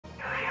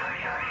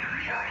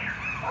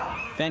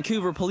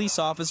Vancouver police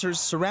officers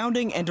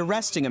surrounding and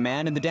arresting a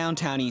man in the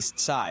downtown east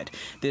side.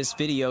 This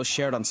video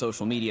shared on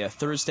social media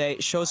Thursday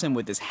shows him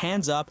with his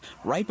hands up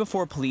right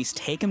before police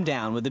take him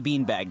down with a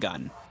beanbag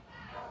gun.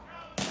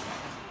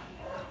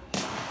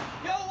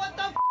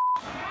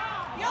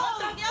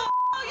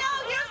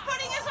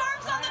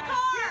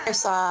 I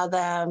saw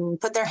them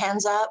put their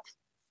hands up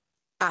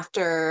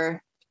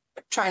after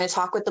trying to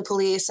talk with the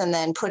police and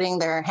then putting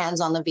their hands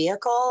on the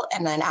vehicle.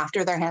 And then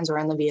after their hands were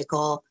in the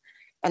vehicle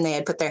and they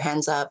had put their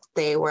hands up,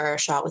 they were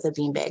shot with a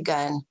beanbag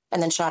gun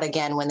and then shot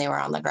again when they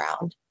were on the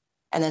ground.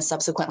 And then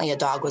subsequently a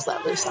dog was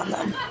let loose on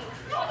them.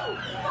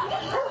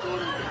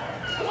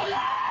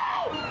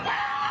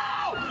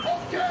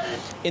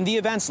 In the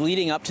events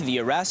leading up to the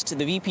arrest,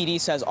 the VPD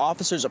says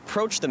officers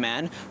approached the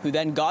man, who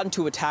then got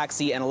into a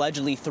taxi and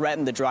allegedly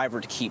threatened the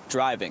driver to keep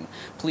driving.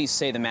 Police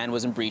say the man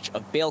was in breach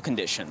of bail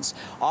conditions.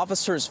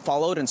 Officers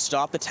followed and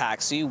stopped the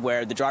taxi,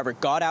 where the driver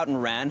got out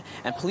and ran,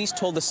 and police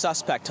told the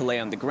suspect to lay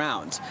on the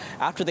ground.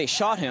 After they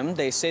shot him,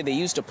 they say they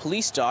used a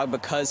police dog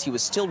because he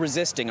was still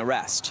resisting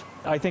arrest.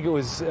 I think it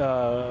was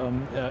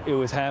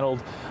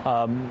handled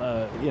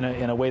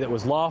in a way that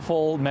was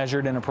lawful,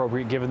 measured, and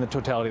appropriate given the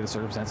totality of the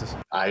circumstances.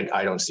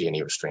 I don't see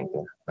any restraint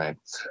here, right?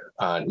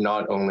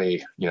 Not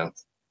only,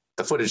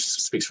 the footage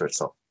speaks for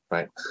itself,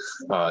 right?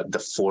 The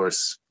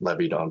force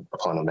levied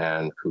upon a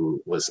man who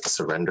was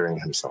surrendering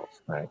himself,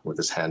 right, with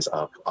his hands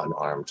up,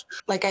 unarmed.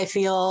 Like, I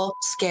feel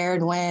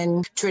scared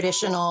when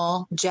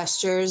traditional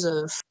gestures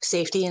of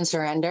safety and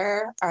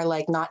surrender are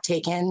not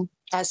taken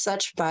as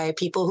such by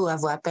people who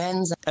have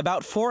weapons.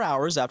 About 4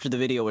 hours after the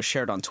video was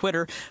shared on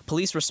Twitter,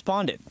 police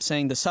responded,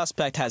 saying the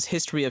suspect has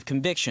history of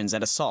convictions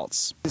and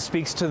assaults. It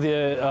speaks to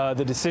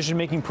the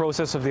decision-making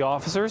process of the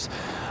officers,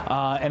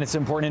 and it's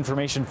important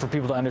information for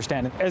people to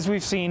understand. As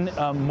we've seen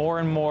more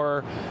and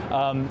more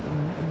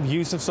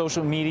use of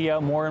social media,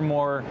 more and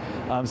more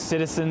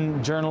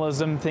citizen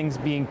journalism, things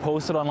being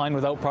posted online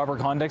without proper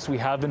context, we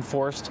have been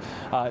forced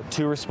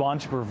to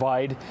respond, to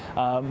provide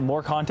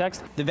more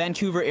context. The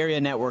Vancouver area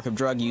network of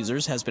drug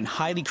users has been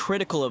highly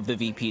critical of the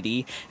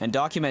VPD and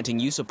documenting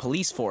use of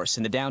police force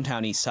in the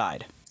downtown east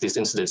side. These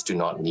incidents do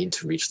not need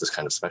to reach this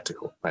kind of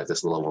spectacle, right?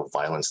 This level of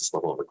violence, this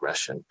level of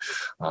aggression.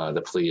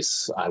 The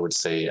police, I would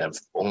say, have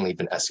only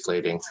been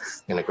escalating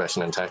in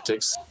aggression and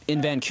tactics.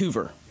 In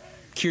Vancouver,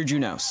 Kier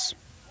Junos,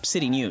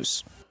 City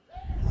News.